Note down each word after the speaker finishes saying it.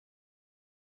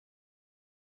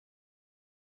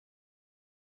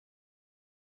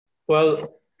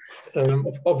Well,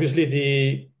 obviously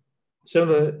the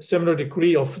similar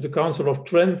decree of the Council of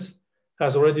Trent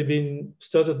has already been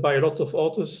studied by a lot of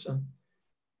authors,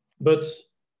 but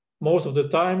most of the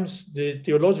times the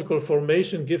theological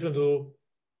formation given to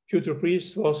future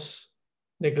priests was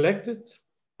neglected.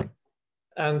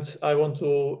 And I want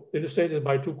to illustrate it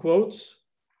by two quotes.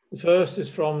 The first is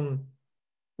from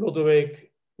Lodewijk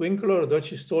Winkler, a Dutch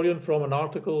historian, from an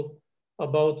article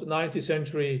about 19th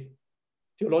century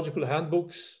theological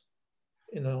handbooks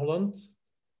in Holland.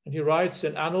 And he writes,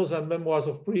 in Annals and Memoirs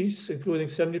of Priests, including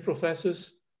seminary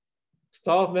professors,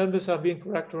 staff members have been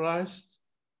characterized,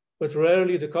 but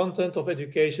rarely the content of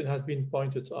education has been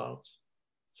pointed out.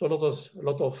 So a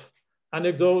lot of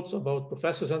anecdotes about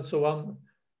professors and so on,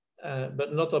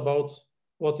 but not about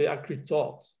what they actually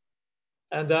taught.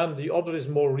 And then the other is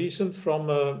more recent,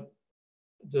 from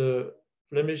the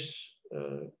Flemish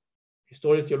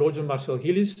historian theologian Marcel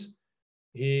Gillis.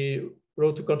 He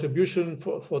wrote a contribution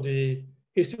for the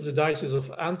history of the Diocese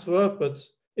of Antwerp, but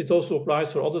it also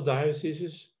applies for other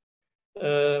dioceses.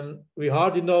 We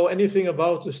hardly know anything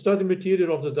about the study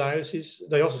material of the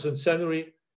diocesan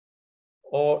seminary,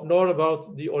 nor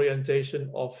about the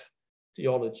orientation of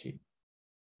theology.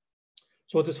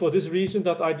 So it is for this reason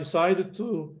that I decided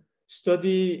to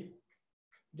study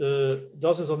the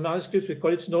dozens of manuscripts with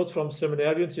college notes from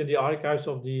seminarians in the archives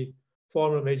of the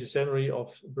former major seminary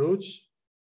of Bruges,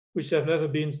 which have never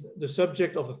been the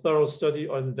subject of a thorough study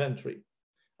or inventory.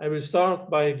 I will start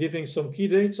by giving some key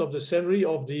dates of the seminary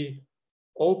of the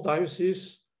old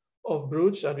diocese of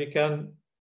Bruges, and we can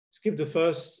skip the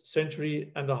first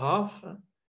century and a half,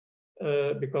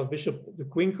 because Bishop de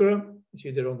Quinquer, you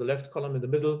see there on the left column in the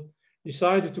middle,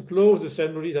 decided to close the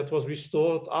seminary that was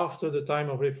restored after the time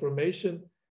of Reformation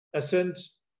and sent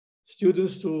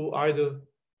students to either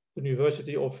the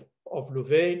University of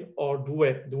Leuven or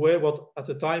Douai. Douai, what at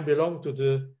the time belonged to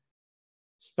the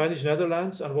Spanish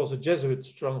Netherlands and was a Jesuit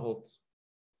stronghold.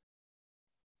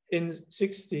 In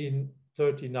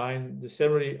 1639, the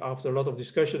seminary, after a lot of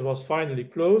discussion, was finally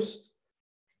closed.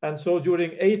 And so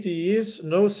during 80 years,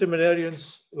 no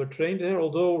seminarians were trained there,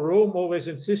 although Rome always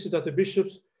insisted that the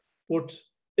bishops would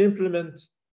implement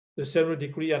the seminary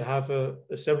decree and have a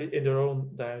seminary in their own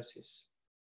diocese.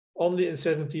 Only in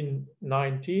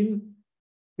 1719,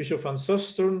 Bishop van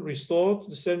Susteren restored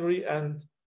the seminary and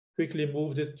quickly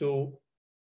moved it to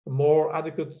a more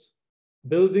adequate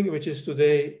building, which is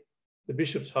today the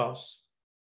bishop's house.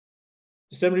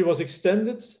 The seminary was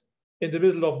extended in the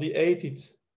middle of the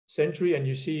 18th century, and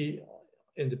you see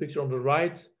in the picture on the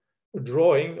right a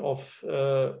drawing of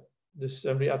the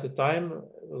seminary at the time.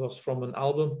 It was from an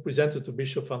album presented to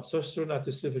Bishop van Susteren at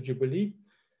the Silver Jubilee.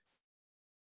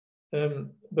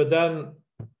 But then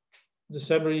the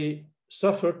seminary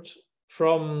suffered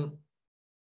from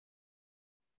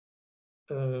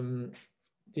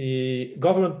the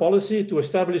government policy to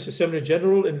establish a seminary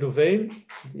general in Leuven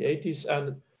in the 80s,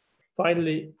 and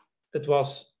finally it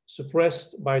was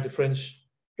suppressed by the French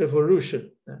Revolution.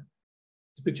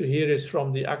 The picture here is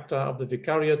from the acta of the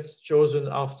vicariate chosen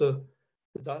after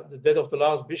the death of the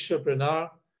last bishop, Renard,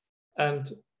 and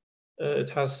it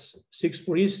has 6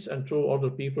 priests and 2 other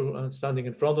people standing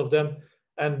in front of them.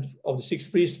 And of the 6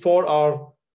 priests, 4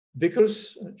 are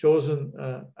vicars chosen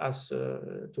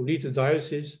to lead the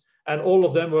diocese, and all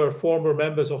of them were former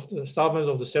members of the staff members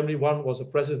of the seminary. 1 was a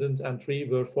president, and 3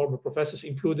 were former professors,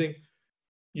 including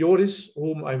Joris,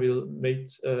 whom I will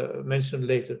mention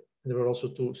later. There were also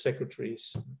 2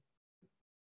 secretaries.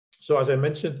 So as I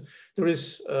mentioned, there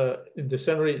is in the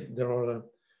seminary, there are a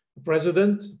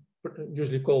president,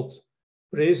 usually called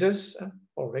praeses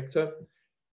or rector,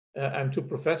 and 2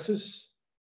 professors.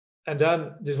 And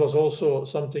then this was also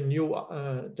something new,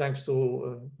 thanks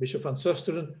to Bishop van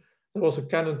Susteren. There was a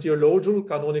canon theological,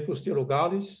 canonicus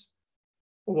theologalis,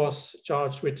 who was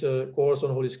charged with a course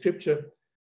on Holy Scripture.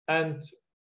 And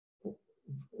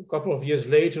a couple of years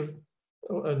later,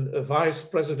 a vice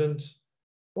president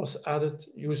was added,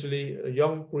 usually a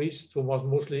young priest who was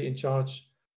mostly in charge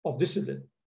of discipline.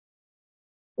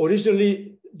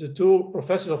 Originally, the 2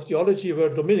 professors of theology were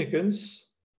Dominicans,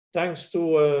 thanks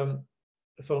to a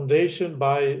foundation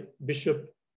by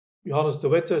Bishop Johannes de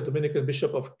Wette, Dominican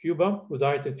Bishop of Cuba, who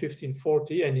died in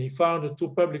 1540, and he founded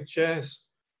 2 public chairs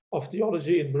of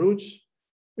theology in Bruges,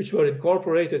 which were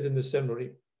incorporated in the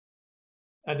seminary.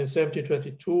 And in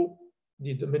 1722,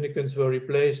 the Dominicans were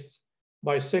replaced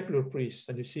by secular priests.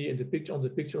 And you see in the picture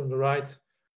on the right,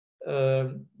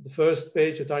 the first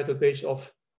page, the title page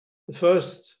of the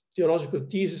first theological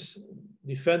thesis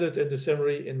defended in the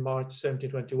seminary in March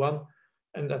 1721.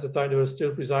 And at the time, they were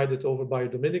still presided over by a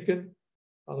Dominican,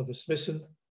 Father Smithson.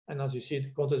 And as you see, the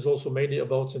content is also mainly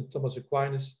about St. Thomas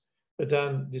Aquinas, but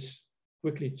then this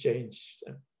quickly changed.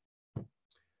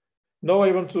 Now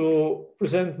I want to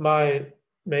present my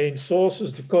main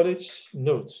sources, the college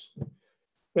notes.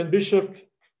 When Bishop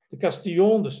de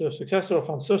Castillon, the successor of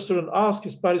Van Susteren, asked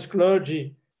his parish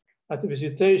clergy at the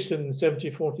Visitation in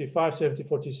 1745,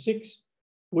 1746,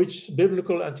 which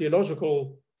biblical and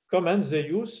theological comments they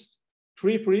used,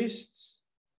 3 priests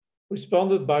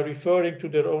responded by referring to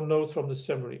their own notes from the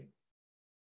seminary.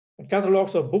 And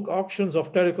catalogs of book auctions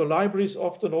of clerical libraries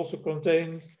often also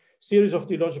contain series of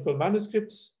theological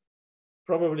manuscripts,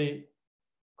 probably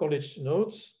college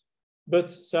notes,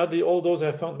 but sadly all those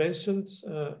I found mentioned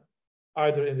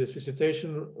either in this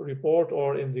Visitation report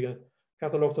or in the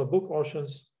catalogs of book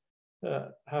auctions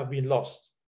have been lost.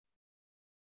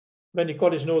 Many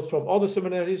college notes from other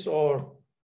seminaries or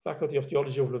Faculty of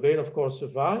Theology of Leuven, of course,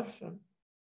 survive,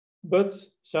 but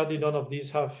sadly none of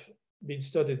these have been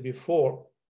studied before.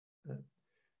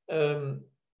 I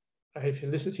have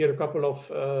listed here a couple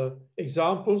of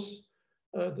examples.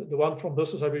 The one from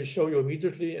Brussels I will show you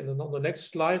immediately, and then on the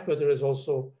next slide, but there is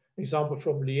also an example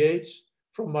from Liège,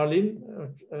 from Marlin,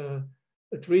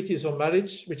 a treatise on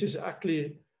marriage, which is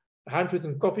actually a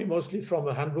handwritten copy, mostly from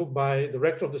a handbook by the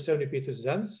rector of the seminary, Peter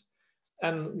Zenz.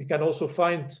 And we can also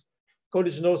find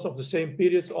college notes of the same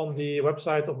period on the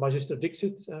website of Magister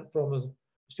Dixit from a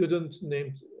student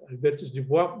named Hubertus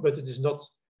Dubois, but it is not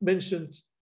mentioned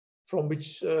from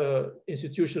which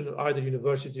institution, either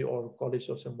university or college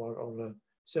or somewhere or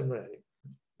seminary.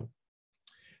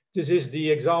 This is the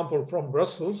example from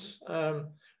Brussels,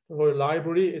 Royal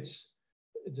Library. It's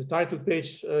the title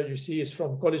page you see is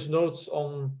from College Notes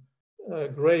on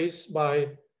Grace by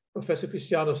Professor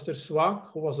Christianus ter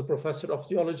Swaak, who was a professor of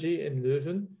theology in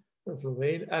Leuven,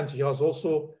 and he has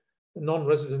also a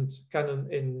non-resident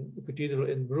canon in the cathedral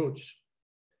in Bruges.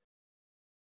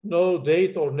 No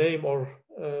date or name or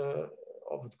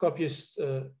of the copyist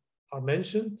are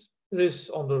mentioned. There is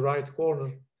on the right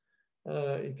corner,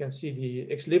 you can see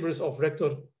the ex libris of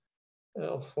rector,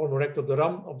 of former rector de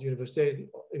Ram of the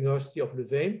University of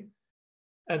Leuven.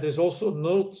 And there's also a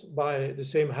note by the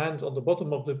same hand on the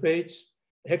bottom of the page,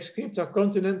 Hex scripta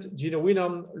continent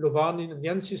genuinam Lovanin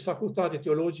Niensis facultate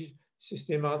theologi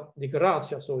systema de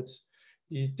gratia. So it's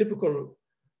the typical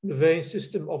Leuven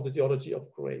system of the theology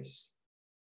of grace.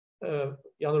 Jan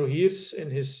Rogiers in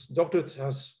his doctorate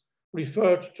has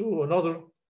referred to another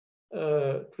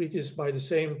treatise by the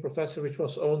same professor, which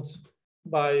was owned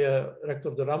by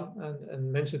Rector de Ram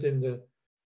and mentioned in the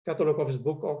catalog of his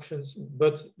book auctions,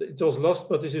 but it was lost.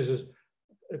 But this is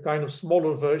a kind of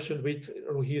smaller version, which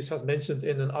Rogiers has mentioned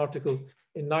in an article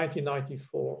in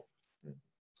 1994.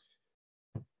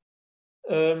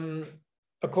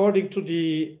 According to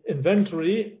the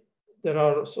inventory, there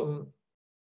are some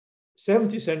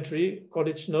 17th century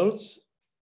college notes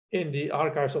in the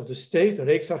archives of the state, the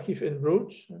Rijksarchief in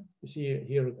Bruges. You see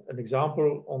here an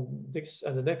example on this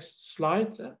and the next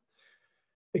slide.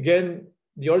 Again,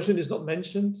 the origin is not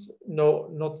mentioned. No,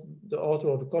 not the author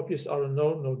or the copyist are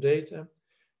unknown, no date.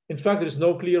 In fact, there is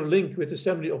no clear link with the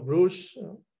Seminary of Bruges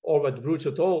or with Bruges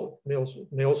at all. It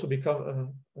may also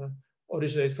become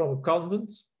originate from a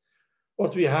convent.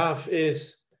 What we have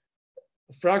is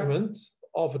a fragment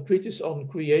of a treatise on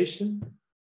creation.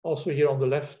 Also here on the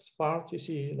left part, you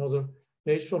see another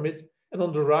page from it. And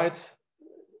on the right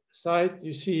side,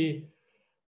 you see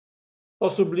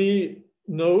possibly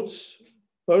notes,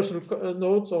 personal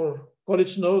notes or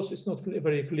college notes. It's not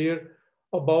very clear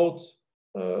about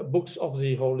books of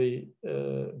the Holy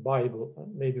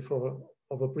Bible, maybe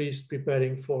of a priest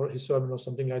preparing for his sermon or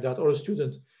something like that, or a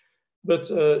student. But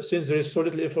since there is so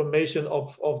little information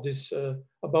of this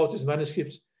about this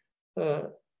manuscript,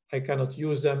 I cannot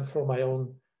use them for my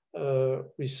own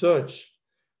research.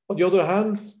 On the other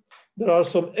hand, there are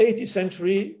some 18th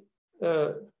century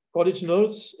college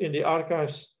notes in the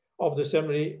archives of the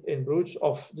seminary in Bruges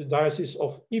of the Diocese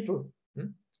of Ypres,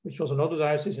 which was another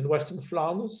diocese in Western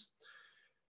Flanders.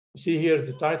 You see here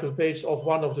the title page of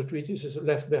one of the treatises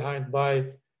left behind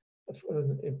by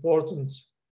an important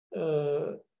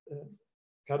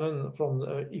canon from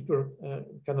Ypres,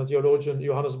 canon theologian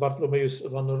Johannes Bartholomeus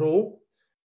van Roo.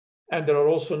 And there are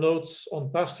also notes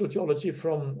on pastoral theology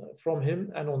from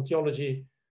him and on theology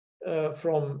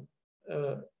from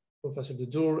Professor de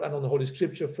Dour and on the Holy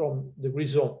Scripture from de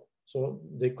Grison. So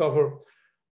they cover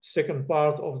second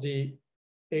part of the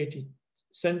 18th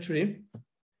century.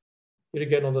 Here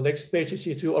again on the next page, you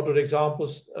see two other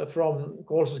examples from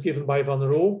courses given by Van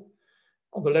Roo.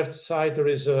 On the left side, there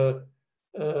is a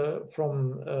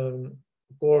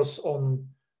course on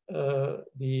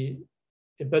the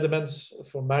impediments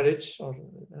for marriage,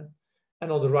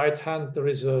 And on the right hand, there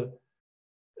is an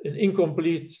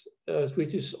incomplete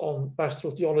treatise on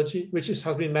pastoral theology, which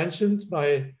has been mentioned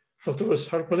by Dr.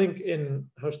 Herpeling in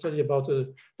her study about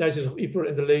the Diocese of Ypres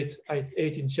in the late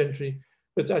 18th century.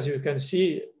 But as you can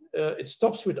see, it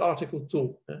stops with Article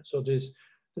 2. So the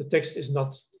text is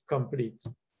not complete.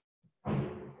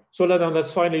 So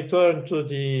let's finally turn to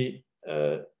the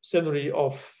Seminary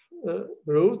of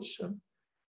Bruges.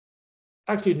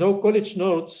 Actually, no college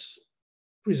notes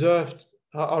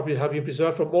have been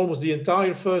preserved from almost the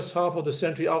entire first half of the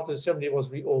century after the seminary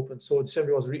was reopened. So the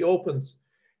seminary was reopened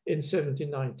in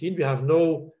 1719. We have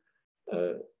no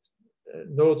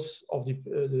notes of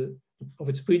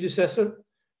its predecessor,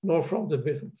 nor from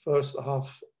the first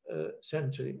half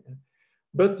century.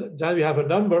 But then we have a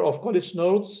number of college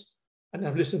notes, and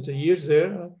I've listened to years there,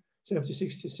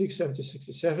 1766,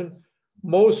 1767,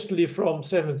 mostly from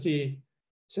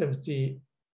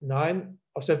 1779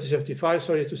 or 1775,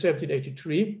 sorry, to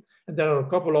 1783. And there are a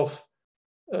couple of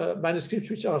manuscripts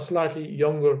which are slightly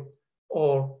younger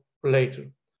or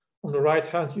later. On the right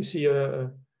hand, you see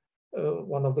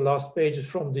one of the last pages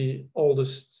from the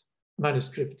oldest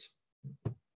manuscript.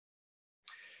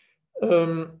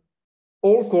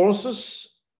 All courses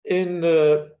in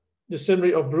the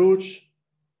Seminary of Bruges,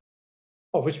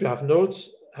 of which we have notes,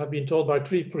 have been taught by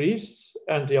 3 priests,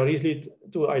 and they are easy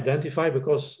to identify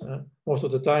because most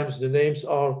of the times the names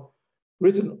are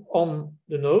written on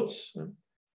the notes.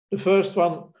 The first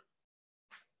one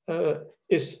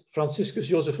is Franciscus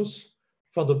Josephus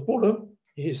van der Poele.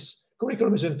 His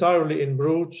curriculum is entirely in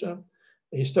Bruges.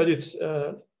 He studied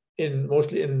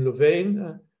mostly in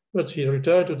Leuven, but he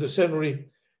returned to the seminary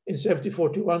in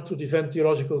 1741 to defend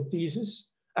theological theses.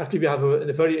 Actually, we have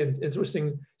a very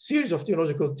interesting series of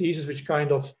theological theses which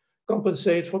kind of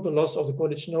compensate for the loss of the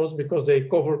college notes because they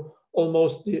cover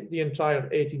almost the entire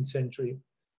 18th century.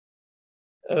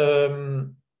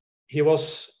 He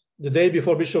was, the day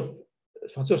before Bishop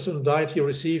van Zusten died, he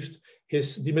received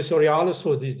his dimissoriale,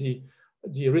 so the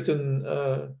written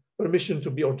permission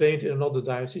to be ordained in another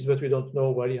diocese, but we don't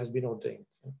know where he has been ordained.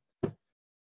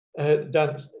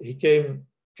 Then he came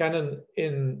canon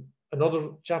in another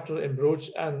chapter in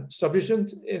Bruges and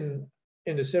subregent in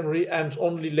the seminary, and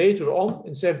only later on,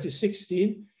 in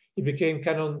 1716, he became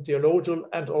canon theologian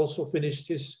and also finished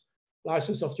his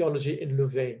license of theology in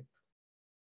Leuven.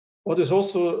 What is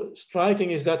also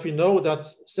striking is that we know that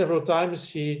several times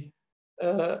he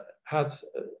had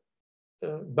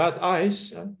bad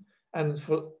eyes, and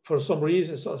for some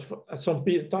reasons, at some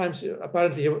times,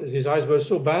 apparently his eyes were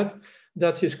so bad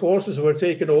that his courses were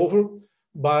taken over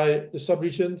by the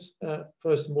subregent,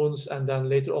 first Mons and then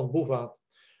later on Bouvard.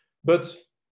 But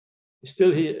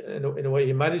still, in a way,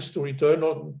 he managed to return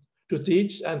to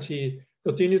teach, and he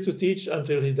continued to teach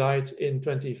until he died on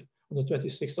the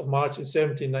 26th of March in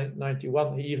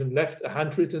 1791. He even left a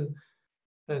handwritten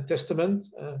testament,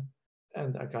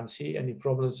 and I can't see any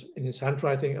problems in his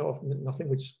handwriting, or nothing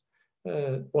which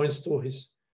points to his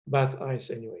bad eyes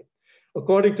anyway.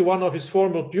 According to one of his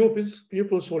former pupils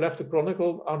who left the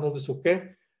chronicle, Arnaud de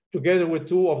Souquet, together with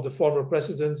 2 of the former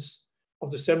presidents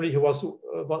of the seminary, he was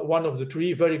one of the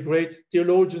 3 very great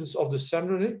theologians of the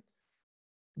seminary.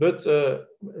 But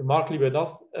remarkably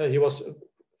enough, he was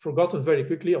forgotten very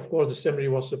quickly. Of course, the seminary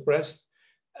was suppressed,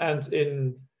 and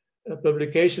in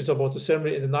publications about the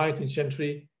seminary in the 19th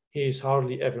century, he is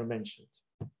hardly ever mentioned.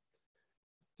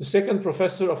 The second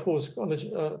professor of whose college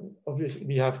obviously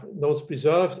we have notes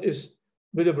preserved is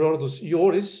Willebrodus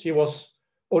Joris. He was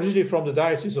originally from the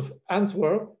Diocese of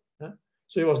Antwerp,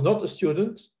 so he was not a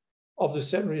student of the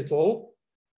seminary at all,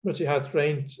 but he had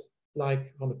trained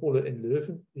like Van der Poele in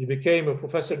Leuven. He became a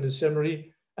professor in the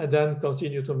seminary and then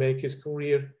continued to make his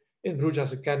career in Bruges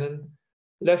as a canon,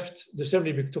 left the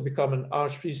seminary to become an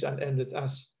archpriest, and ended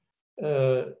as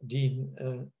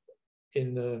dean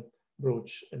in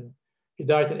Bruges. And he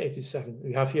died in 1887.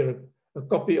 We have here a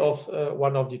copy of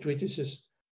one of the treatises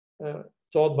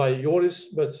taught by Joris,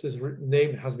 but his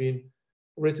name has been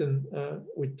written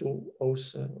with 2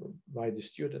 O's by the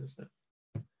student.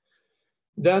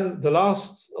 Then the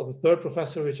last, or the third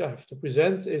professor which I have to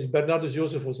present, is Bernardus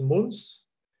Josephus Mons.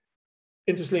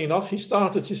 Interestingly enough, he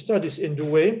started his studies in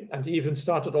Douai, and he even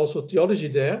started also theology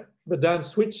there, but then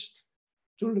switched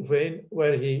to Leuven,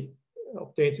 where he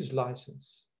obtained his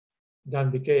license. Then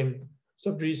became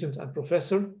subregent and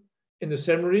professor in the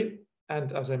seminary,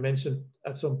 and as I mentioned,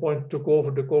 at some point took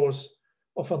over the course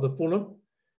of Van der Poele.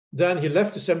 Then he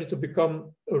left the seminary to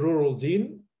become a rural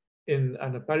dean and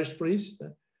a parish priest,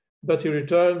 but he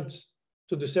returned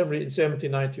to the seminary in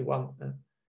 1791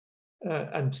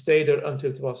 and stayed there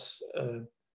until it was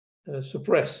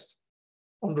suppressed.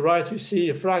 On the right, you see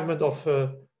a fragment of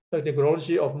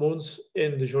technology of Mons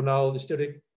in the Journal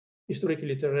Historique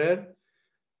Littéraire,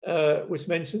 which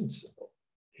mentions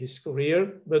his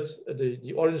career, but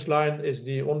the orange line is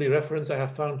the only reference I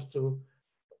have found to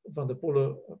Van der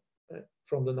Poele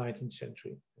from the 19th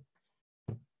century.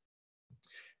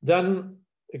 Then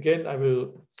again, I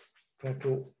will try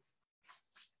to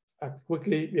act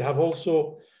quickly. We have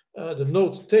also the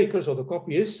note takers or the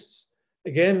copyists.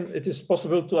 Again, it is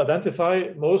possible to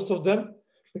identify most of them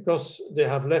because they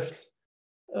have left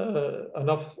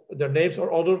enough their names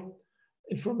or other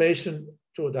information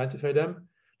to identify them.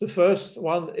 The first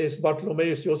one is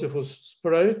Bartholomeus Josephus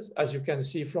Spruit, as you can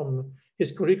see from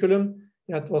his curriculum.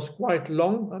 That was quite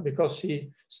long because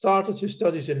he started his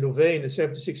studies in Leuven in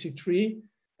 1763,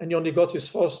 and he only got his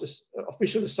first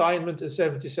official assignment in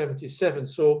 1777.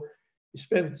 So he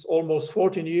spent almost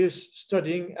 14 years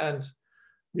studying, and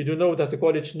we do know that the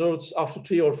college notes after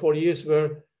 3 or 4 years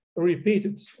were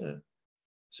repeated.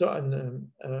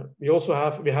 We also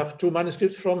have 2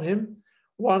 manuscripts from him.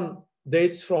 One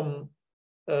dates from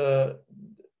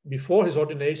before his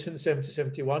ordination,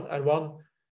 1771, and one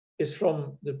is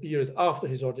from the period after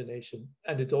his ordination,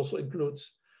 and it also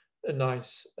includes a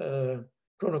nice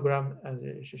chronogram, and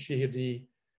you see here the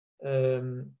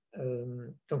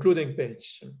concluding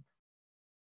page.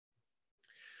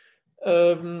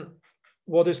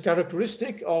 What is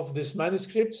characteristic of these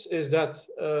manuscripts is that,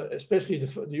 especially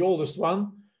the oldest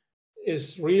one,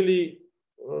 is really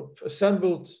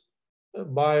assembled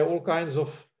by all kinds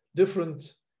of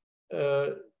different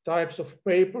types of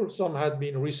paper. Some had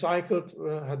been recycled,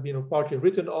 had been partly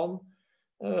written on.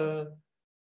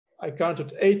 I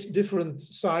counted 8 different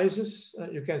sizes.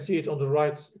 You can see it on the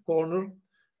right corner,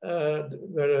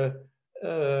 where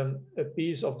a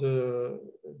piece of the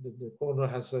corner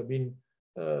has been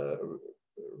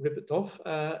ripped off,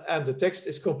 and the text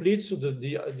is complete. So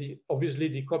obviously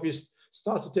the copyist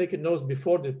started taking notes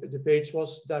before the page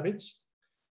was damaged.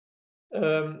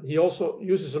 He also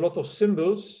uses a lot of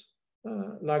symbols,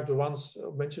 like the ones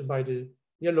mentioned by the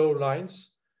yellow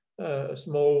lines, a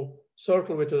small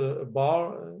circle with a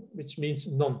bar, which means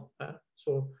none.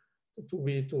 So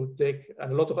to take,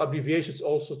 and a lot of abbreviations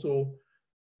also to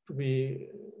be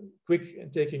quick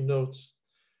in taking notes.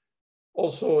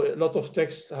 Also, a lot of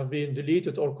texts have been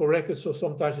deleted or corrected, so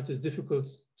sometimes it is difficult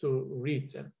to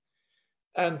read them.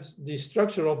 And the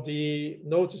structure of the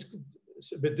notes is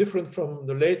a bit different from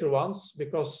the later ones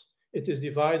because it is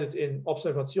divided in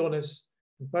observaciones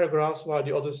and paragraphs, while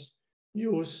the others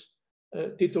use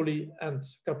tituli and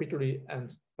capituli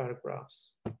and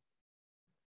paragraphs.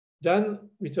 Then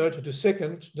we turn to the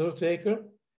second note taker,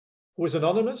 who is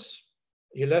anonymous.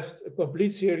 He left a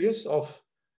complete series of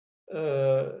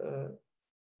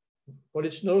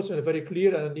college notes in a very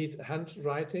clear and neat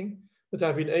handwriting, but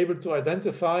I've been able to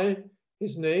identify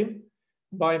his name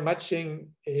by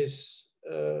matching his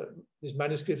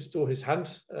manuscripts to his hand,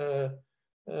 to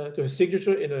his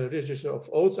signature in a register of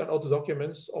oaths and other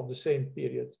documents of the same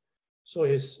period. So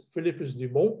his Philippus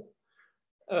Dumont,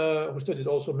 who studied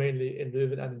also mainly in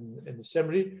Leuven and in the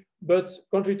seminary, but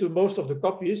contrary to most of the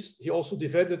copyists, he also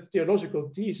defended theological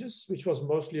thesis, which was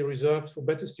mostly reserved for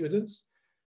better students,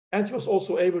 and he was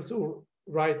also able to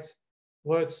write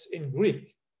words in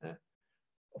Greek.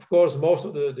 Of course, most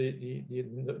of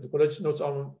the college notes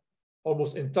are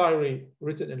almost entirely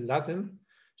written in Latin.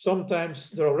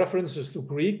 Sometimes there are references to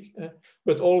Greek,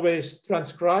 but always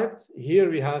transcribed. Here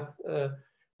we have the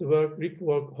Greek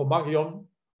word homagion,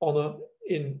 honor,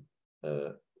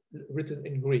 written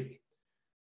in Greek.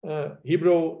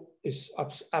 Hebrew is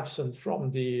absent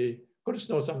from the college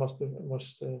notes, I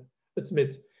must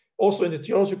admit. Also in the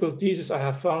theological thesis, I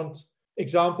have found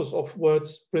examples of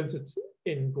words printed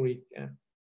in Greek.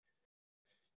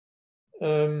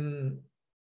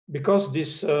 Because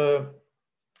this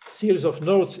series of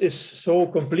notes is so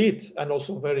complete and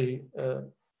also very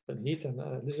neat and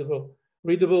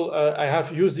readable, I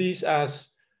have used these as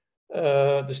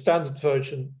the standard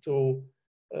version to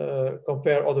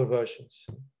compare other versions.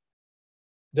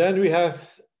 Then we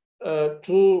have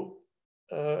 2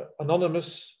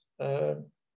 anonymous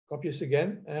copies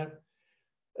again.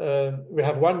 We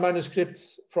have one manuscript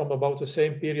from about the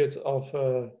same period of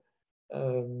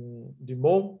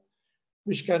Dumont,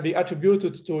 which can be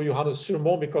attributed to Johannes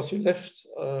Surmont because he left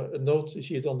a note, you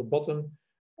see it on the bottom,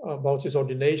 about his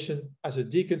ordination as a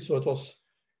deacon. So it was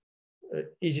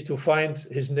easy to find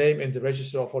his name in the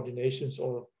register of ordinations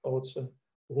or oaths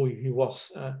who he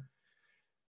was.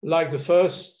 Like the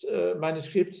first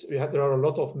manuscript, there are a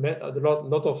lot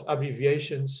of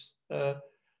abbreviations,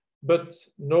 but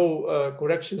no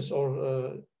corrections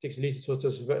or text deleted. So it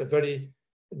is a very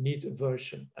neat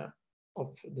version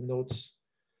of the notes.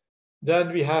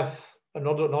 Then we have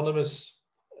another anonymous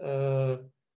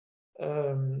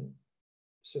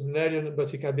seminarian, but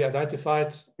he can be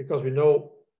identified because we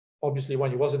know, obviously,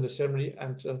 when he was in the seminary,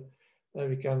 and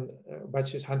we can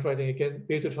match his handwriting again,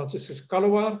 Peter Franciscus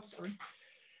Calowaard.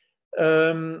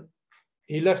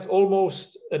 He left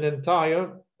almost an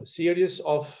entire series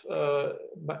of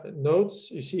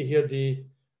notes. You see here they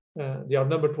are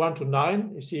numbered 1 to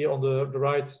 9. You see on the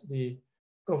right the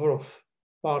cover of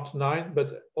part 9,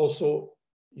 but also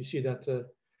you see that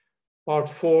part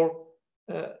 4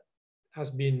 has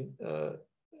been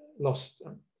lost.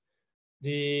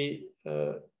 The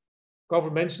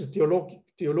cover mentions Theologia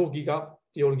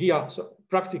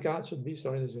Practica, it should be,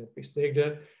 sorry, there's a mistake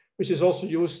there, which is also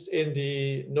used in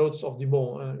the Notes of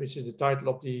Dimond, which is the title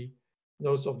of the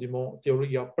Notes of Dimond,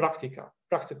 Theologia Practica,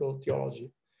 Practical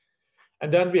Theology.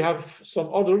 And then we have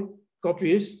some other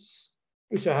copyists,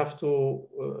 which I have to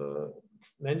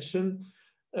mention.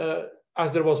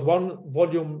 As there was one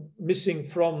volume missing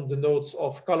from the notes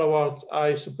of Calowaard,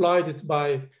 I supplied it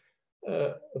by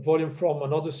a volume from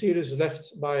another series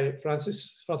left by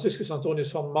Franciscus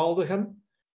Antonius van Maldegem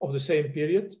of the same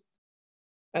period.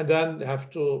 And then I have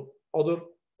two other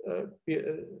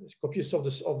copies of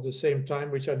the same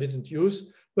time, which I didn't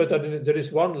use. But there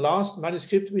is one last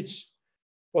manuscript which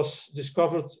was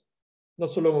discovered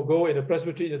not so long ago in a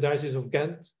presbytery in the Diocese of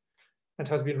Ghent and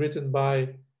has been written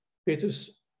by Petrus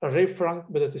Refrank,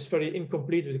 but it is very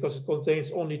incomplete because it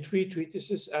contains only 3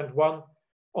 treatises, and one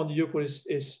on the Eucharist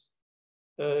is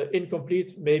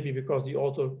incomplete, maybe because the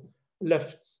author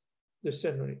left the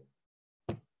seminary.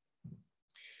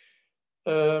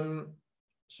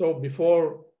 So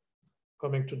before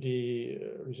coming to the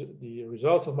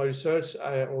results of my research,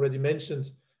 I already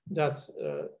mentioned that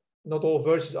not all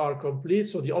versions are complete.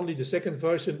 So only the second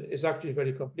version is actually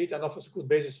very complete and offers a good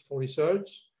basis for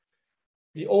research.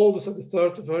 The oldest and the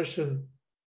third version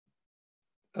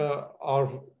are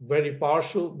very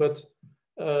partial, but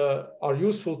are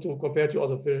useful to compare to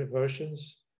other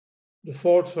versions. The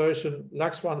fourth version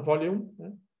lacks one volume,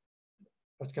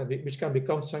 which can be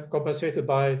compensated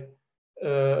by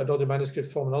another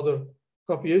manuscript from another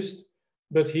copyist.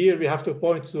 But here we have to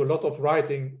point to a lot of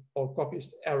writing or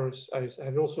copyist errors. I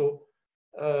have also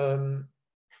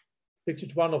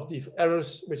pictured one of the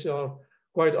errors which are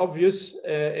quite obvious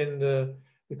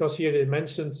because here they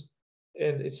mentioned,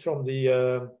 and it's from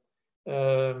the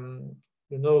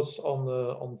notes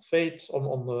on faith,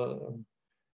 on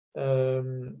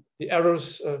the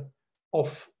errors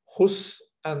of Hus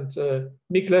and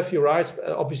Wycliffe. He writes,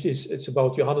 obviously it's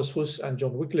about Johannes Hus and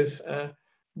John Wycliffe,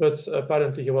 but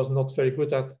apparently he was not very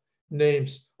good at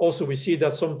names. Also, we see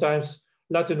that sometimes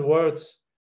Latin words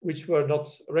which were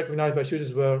not recognized by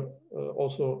students were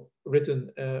also written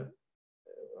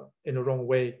in a wrong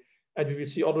way. And we will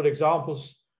see other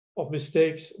examples of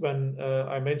mistakes when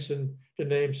I mention the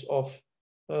names of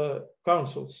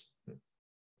councils.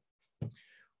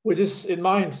 With this in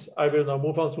mind, I will now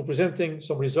move on to presenting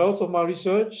some results of my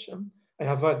research. I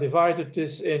have divided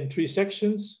this in 3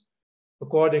 sections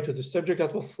according to the subject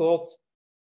that was thought: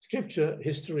 scripture,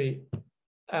 history,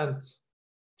 and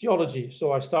theology.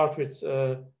 So I start with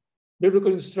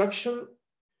biblical instruction.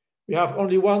 We have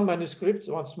only one manuscript,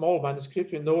 one small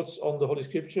manuscript with notes on the Holy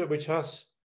Scripture, which has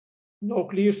no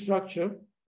clear structure.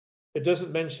 It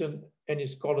doesn't mention any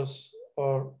scholars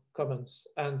or comments,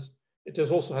 and it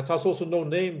has also no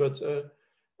name. But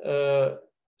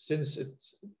since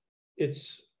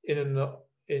it's in a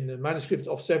manuscript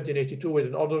of 1782 with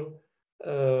another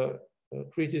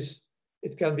treatise,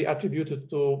 it can be attributed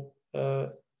to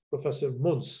Professor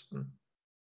Muntz.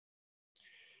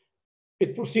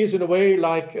 It proceeds in a way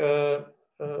like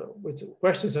with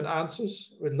questions and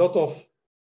answers, with a lot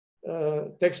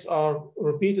of texts are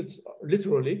repeated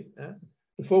literally.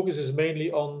 The focus is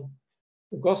mainly on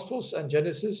the Gospels and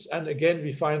Genesis, and again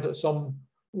we find some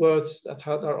words that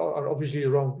are obviously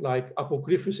wrong, like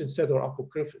apocryphus instead of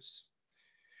apocryphus.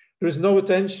 There is no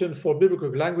attention for biblical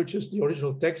languages, the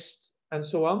original text, and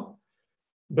so on.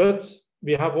 But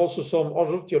we have also some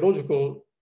other theological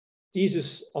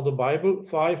theses on the Bible,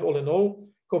 5 all in all,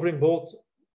 covering both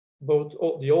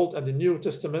the Old and the New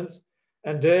Testament.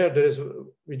 And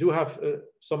we do have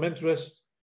some interest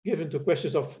given to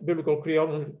questions of biblical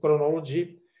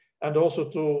chronology, and also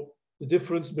to the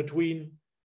difference between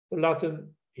the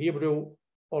Latin, Hebrew,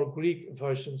 or Greek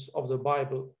versions of the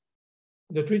Bible.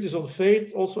 The treatise on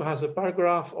faith also has a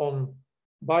paragraph on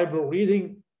Bible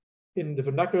reading in the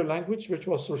vernacular language, which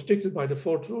was restricted by the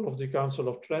 4th rule of the Council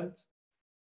of Trent.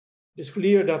 It is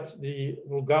clear that the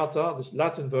Vulgata, this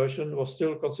Latin version, was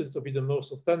still considered to be the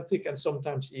most authentic and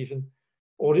sometimes even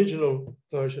original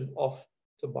version of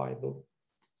the Bible.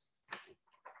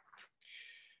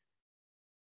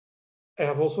 I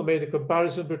have also made a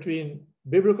comparison between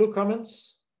biblical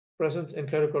comments present in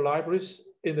clerical libraries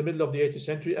in the middle of the 18th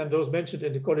century and those mentioned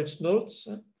in the college notes.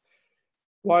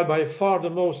 While by far the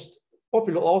most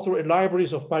popular author in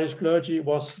libraries of parish clergy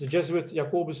was the Jesuit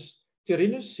Jacobus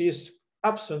Tirinus, he is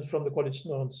absent from the college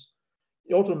notes.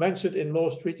 The author mentioned in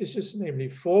most treatises, namely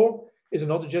 4, is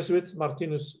another Jesuit,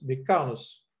 Martinus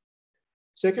Becanus.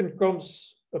 Second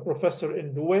comes a professor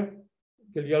in Douai,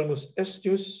 Guillermus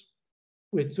Estius,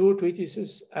 with 2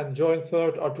 treatises, and joined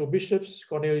third are 2 bishops,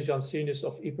 Cornelius Jansenus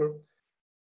of Ypres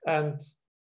and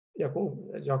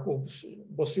Jacobus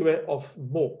Bossuet of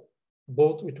Meaux,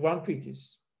 both with 1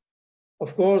 treatise.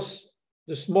 Of course,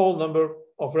 the small number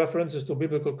of references to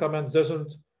biblical comments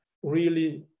doesn't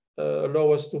really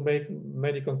allow us to make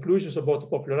many conclusions about the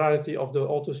popularity of the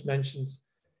authors mentioned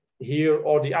here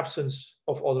or the absence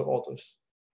of other authors,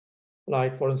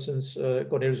 like, for instance,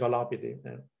 Cornelius a Lapide.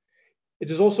 It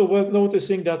is also worth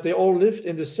noticing that they all lived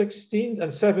in the 16th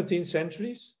and 17th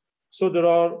centuries, so there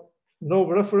are no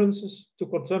references to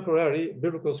contemporary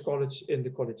biblical scholars in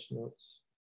the college notes.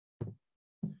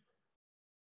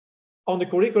 On the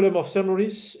curriculum of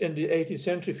seminaries in the 18th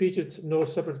century featured no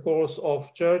separate course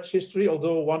of church history,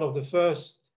 although one of the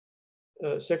first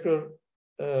secular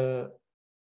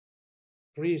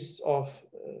priests of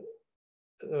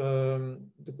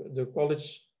the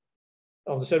college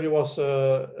of the seminary was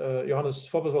Johannes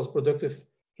Foppens, was a productive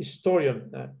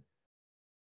historian.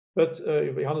 But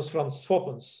Johannes Frans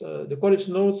Foppens, the college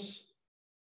notes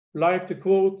like to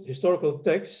quote historical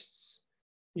texts.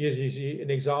 Here you see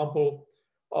an example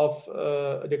of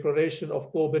a declaration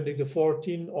of Pope Benedict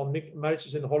XIV on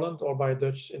marriages in Holland or by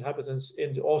Dutch inhabitants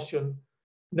in the Austrian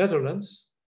Netherlands,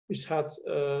 which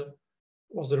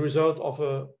was the result of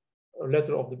a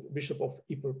letter of the Bishop of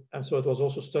Ypres, and so it was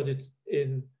also studied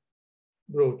in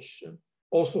Bruges.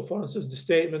 Also, for instance, the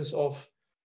statements of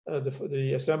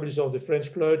the assemblies of the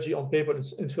French clergy on papal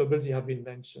infallibility have been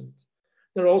mentioned.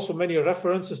 There are also many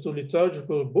references to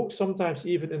liturgical books, sometimes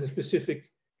even in a specific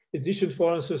edition,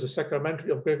 for instance, the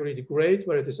Sacramentary of Gregory the Great,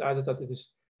 where it is added that it has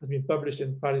been published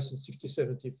in Paris in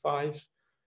 1675,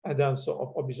 and then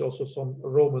so obviously also some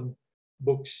Roman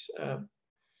books.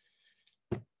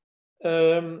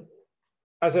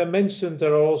 As I mentioned,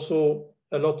 there are also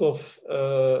a lot of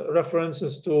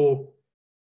references to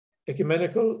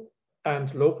ecumenical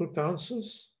and local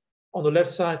councils. On the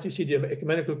left side, you see the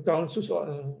ecumenical councils,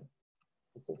 of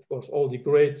course, all the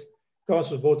great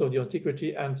councils, both of the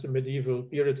antiquity and the medieval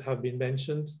period, have been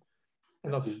mentioned,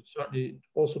 and of certainly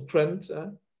also Trent,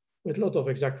 with a lot of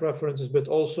exact references, but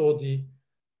also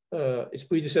its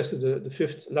predecessor, the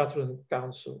Fifth Lateran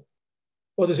Council.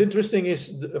 What is interesting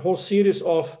is the whole series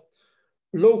of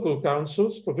local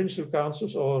councils, provincial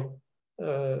councils, or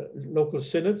local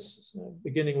synods,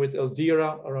 beginning with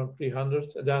Eldira around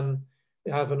 300, and then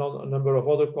they have a number of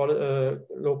other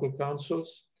local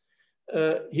councils.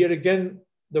 Here again,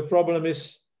 the problem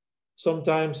is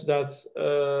sometimes that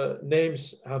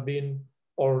names have been,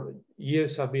 or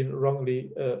years have been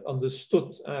wrongly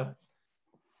understood.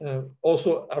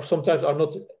 Also, sometimes are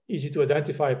not easy to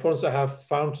identify. For instance, I have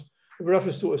found a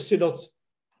reference to a synod,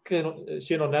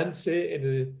 Synonense,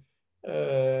 in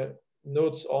the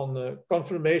notes on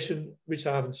confirmation, which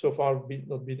I haven't so far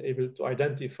not been able to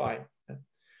identify.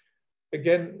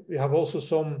 Again, we have also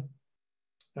some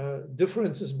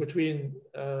differences between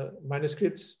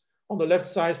manuscripts. On the left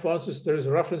side, for instance, there is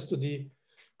a reference to the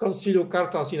Concilio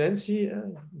Carthaginensi.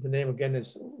 The name again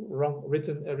is wrong,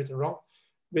 written wrong,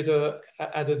 with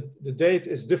and the date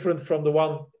is different from the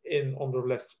one on the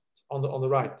left, on the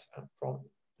right.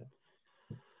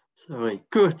 Sorry,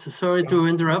 Kurt, sorry to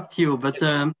interrupt you, but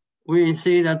we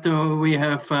see that we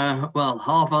have, well,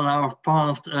 half an hour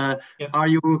passed. Are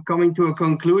you coming to a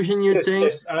conclusion, you think?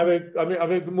 Yes, I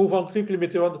will move on quickly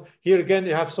with you. Here again,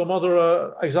 you have some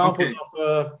other examples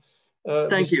of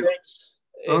mistakes.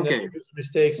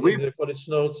 Mistakes in the college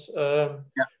notes.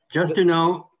 Just to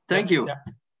know, thank you. Yeah.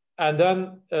 And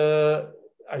then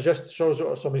I just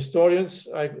show some historians.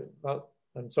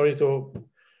 I'm sorry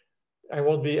I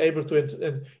won't be able to.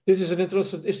 And this is an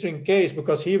interesting case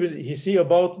because he see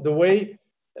about the way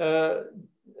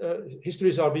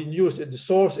histories are being used. The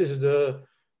source is the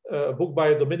book by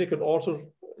a Dominican author,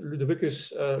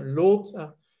 Ludovicus Lood.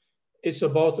 It's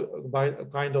about a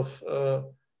kind of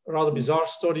rather bizarre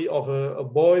story of a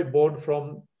boy born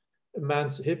from a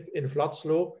man's hip in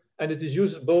Vladslo, and it is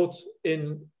used both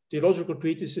in theological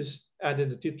treatises and in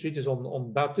the treatise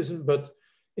on baptism. But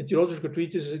in theological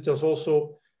treatises, it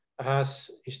also has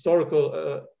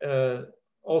historical,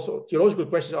 also theological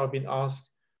questions are being asked.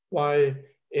 Why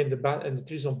in the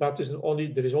treatise on baptism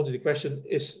there is only the question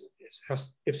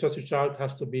if such a child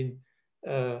has to be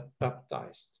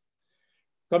baptized.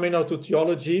 Coming now to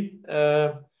theology,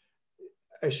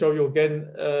 I show you again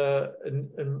a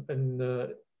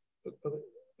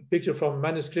picture from a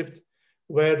manuscript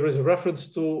where there is a reference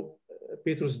to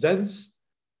Petrus Dens.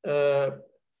 The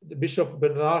Bishop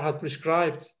Bernard had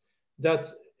prescribed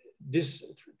that this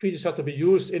treatise had to be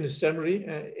used in the seminary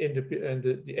in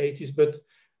the 80s, but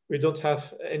we don't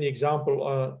have any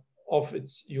example of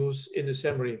its use in the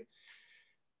seminary.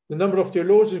 The number of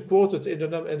theologians quoted in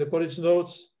the college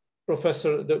notes,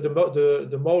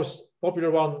 the most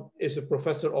popular one is a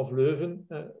professor of Leuven,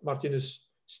 Martinus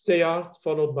Steyaert,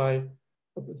 followed by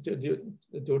the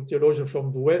theologian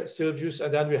from Douai, Silvius,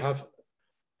 and then we have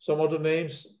some other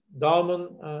names,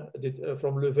 Dahlmann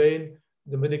from Leuven,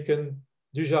 Dominican,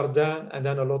 Dujardin, and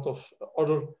then a lot of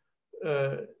other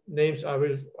names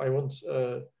I won't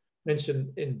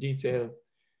mention in detail.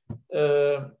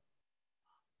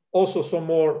 Also some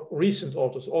more recent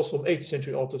authors, also 18th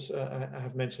century authors I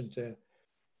have mentioned there.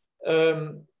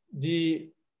 The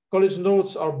college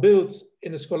notes are built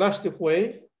in a scholastic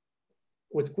way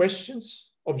with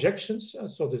questions, objections.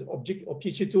 So the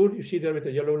objicitur, you see there with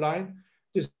the yellow line,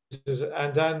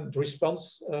 and then the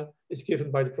response is given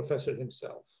by the professor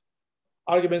himself.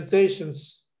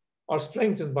 Argumentations are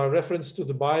strengthened by reference to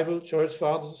the Bible, church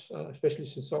fathers, especially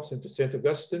St.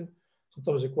 Augustine, St.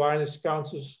 Thomas Aquinas,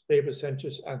 Councils, Papal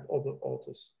Centuries, and other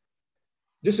authors.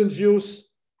 Dissident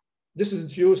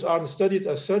views aren't studied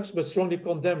as such, but strongly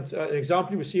condemned. An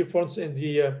example we see, for instance, in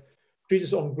the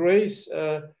treatise on grace,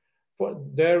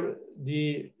 there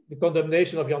the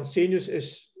condemnation of Jansenius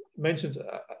is mentioned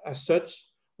as such,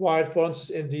 while, for instance,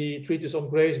 in the treatise on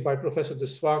grace by Professor de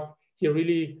Swag, he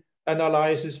really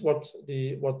analyzes what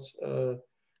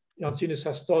Jansenius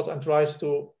has taught and tries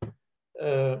to,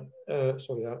 I've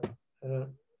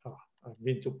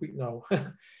been too quick now,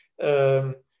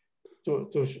 to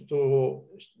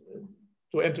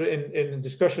enter in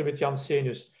discussion with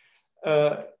Jansenius.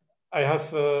 I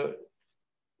have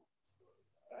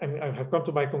come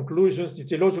to my conclusions. The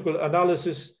theological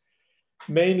analysis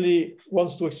mainly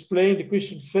wants to explain the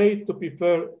Christian faith to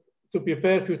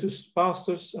prepare future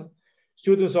pastors.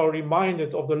 Students are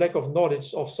reminded of the lack of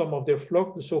knowledge of some of their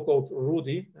flock, the so-called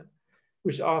Rudi,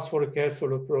 which asks for a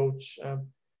careful approach.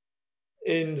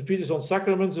 In the treatise on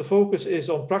sacraments, the focus is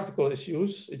on practical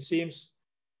issues. It seems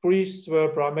priests were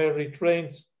primarily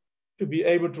trained to be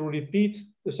able to repeat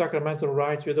the sacramental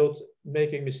rites without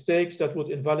making mistakes that would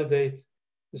invalidate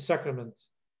the sacrament.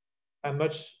 And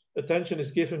much attention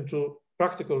is given to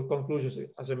practical conclusions.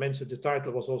 As I mentioned, the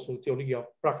title was also Theologia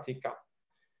Practica.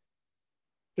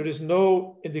 There is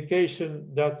no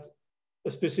indication that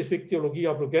a specific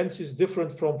Theologia Brugensis,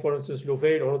 different from, for instance,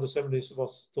 Leuven or other seminaries,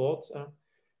 was taught.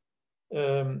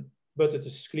 But it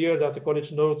is clear that the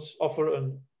college notes offer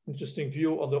an interesting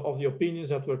view of the opinions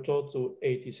that were taught to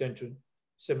 18th century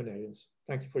seminarians.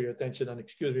 Thank you for your attention, and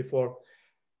excuse me for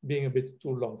being a bit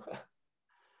too long.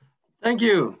 Thank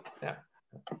you. Yeah.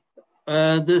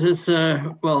 This is,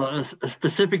 well, a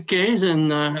specific case,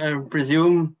 and I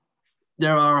presume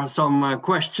there are some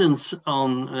questions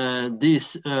on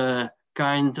these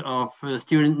kind of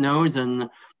student notes and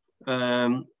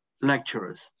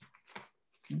lecturers.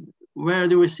 Where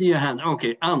do we see a hand?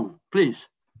 Okay, Anne, please.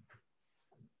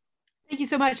 Thank you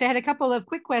so much. I had a couple of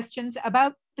quick questions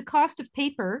about the cost of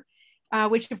paper,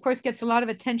 which of course gets a lot of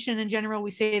attention in general.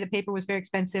 We say the paper was very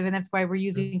expensive, and that's why we're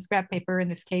using scrap paper in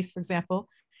this case, for example.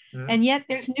 And yet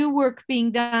there's new work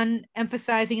being done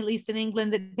emphasizing, at least in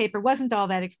England, that paper wasn't all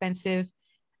that expensive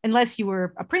unless you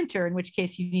were a printer, in which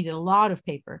case you needed a lot of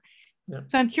paper.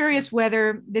 So I'm curious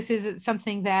whether this is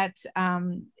something that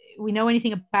we know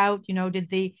anything about. You know, did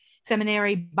the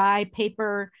seminary buy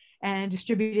paper and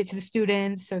distribute it to the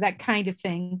students, or that kind of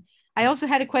thing? I also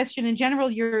had a question in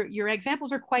general. Your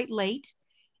examples are quite late.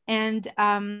 And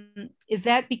is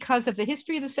that because of the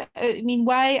history of the, I mean,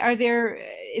 why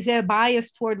is there a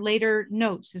bias toward later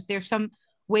notes? Is there some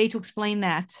way to explain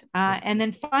that? And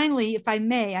then finally, if I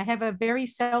may, I have a very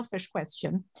selfish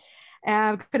question.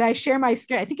 Could I share my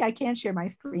screen? I think I can share my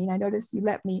screen. I noticed you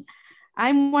let me.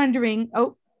 I'm wondering,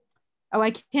 oh,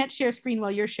 I can't share screen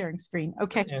while you're sharing screen.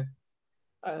 Okay.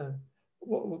 Yeah.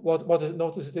 What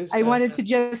notice it is? I wanted to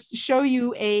just show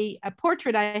you a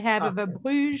portrait I have of a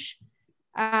Bruges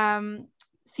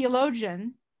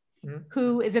theologian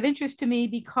who is of interest to me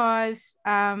because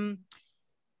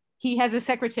he has a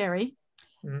secretary,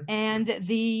 and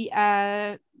the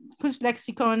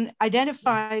Kunstlexikon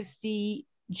identifies the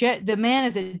man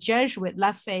as a Jesuit,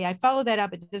 Lafay. I followed that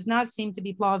up. It does not seem to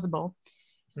be plausible.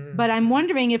 But I'm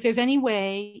wondering if there's any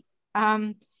way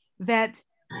that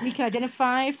we can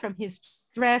identify from his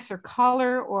dress or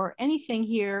collar or anything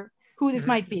here who this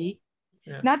might be.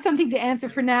 Yeah. Not something to answer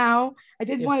for now. I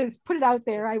did want to put it out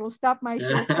there. I will stop my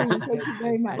share screen. Thank you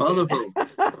very much. Wonderful.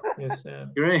 Yes.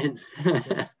 Great.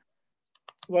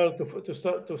 Well, to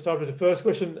start with the first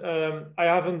question, I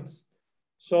haven't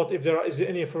thought if there is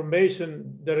any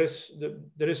information. There is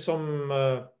some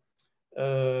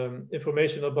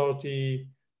information about the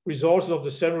resources of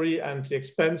the seminary and the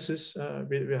expenses.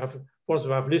 We have, of course,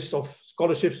 we have lists of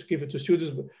scholarships given to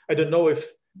students. But I don't know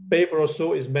if paper or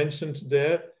so is mentioned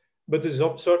there, but it's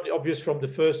certainly obvious from the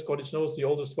first college notes, the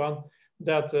oldest one,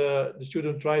 that the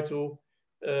student try to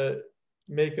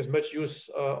make as much use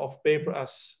of paper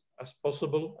as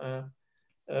possible.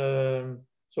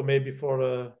 So maybe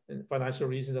for financial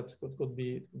reasons that could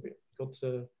be.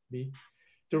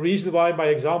 The reason why my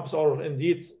examples are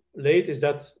indeed late is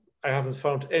that I haven't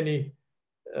found any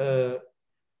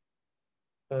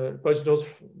college notes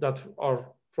that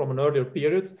are from an earlier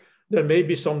period. There may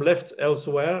be some left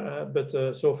elsewhere, but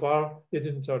so far they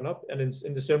didn't turn up. And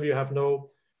in the seminary, you have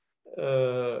no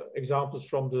examples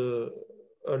from the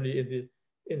early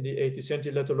in the 18th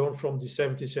century, let alone from the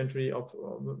 17th century of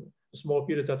a small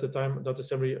period at the time that the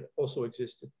seminary also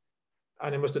existed.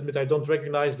 And I must admit, I don't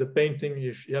recognize the painting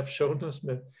you have shown us,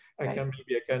 but I can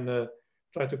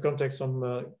try to contact some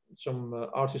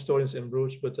art historians in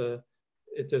Bruges, but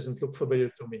it doesn't look familiar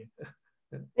to me.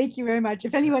 Thank you very much.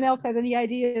 If anyone else has any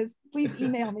ideas, please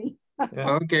email me.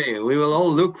 Okay, we will all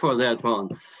look for that one.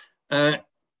 I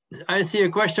see a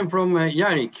question from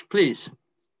Yannick, please.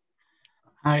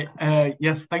 Hi,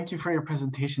 yes, thank you for your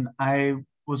presentation. I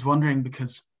was wondering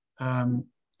because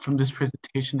from this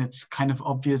presentation, it's kind of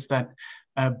obvious that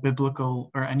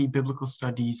biblical or any biblical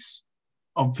studies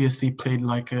obviously played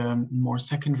like a more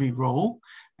secondary role.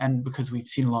 And because we've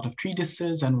seen a lot of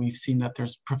treatises and we've seen that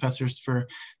there's professors for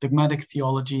dogmatic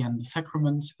theology and the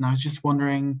sacraments. And I was just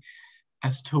wondering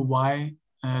as to why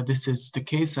this is the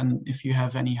case, and if you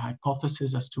have any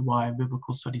hypothesis as to why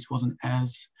biblical studies wasn't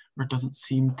as, or doesn't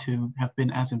seem to have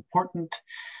been as important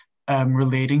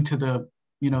relating to the,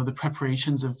 the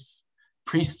preparations of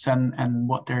priests and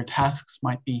what their tasks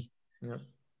might be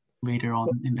later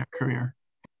on in their career.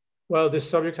 Well, this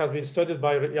subject has been studied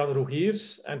by Jan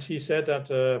Rogiers, and he said that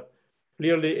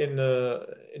clearly in the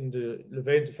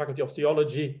Leuven, the Faculty of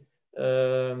Theology,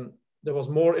 there was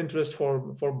more interest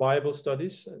for Bible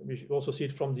studies. We also see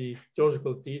it from the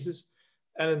theological thesis,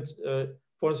 and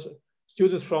for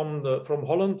students from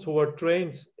Holland who were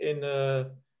trained in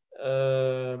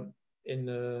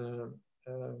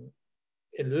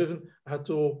Leuven had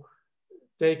to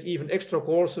take even extra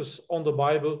courses on the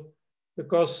Bible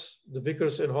because the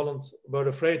vicars in Holland were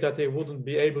afraid that they wouldn't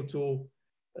be able to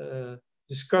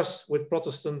discuss with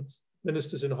Protestant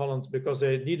ministers in Holland because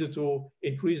they needed to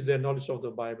increase their knowledge of the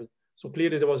Bible. So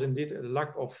clearly there was indeed a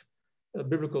lack of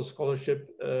biblical scholarship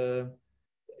at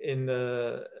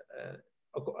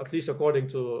least according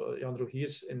to Jan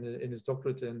Rogiers in his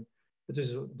doctorate. And it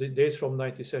is the dates from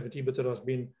 1970, but there has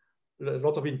been a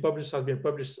lot has been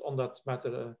published on that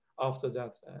matter after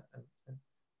that.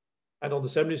 And on the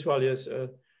seminary as well, yes,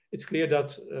 it's clear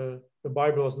that the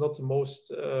Bible was not the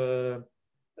most,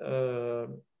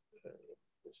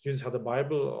 students had a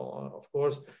Bible, of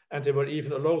course, and they were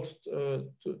even allowed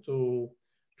to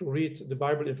read the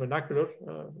Bible in vernacular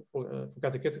for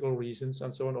catechetical reasons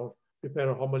and so on, or prepare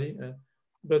a homily.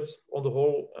 But on the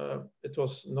whole, it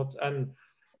was not, and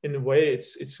in a way,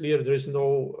 it's clear there is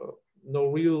no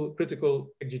real critical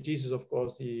exegesis, of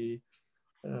course.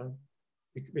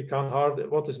 We can't hardly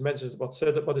what is mentioned,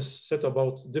 what is said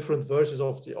about different versions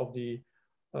of the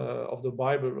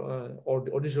Bible or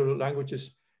the original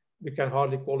languages. We can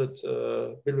hardly call it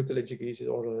biblical exegesis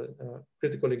or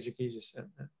critical exegesis.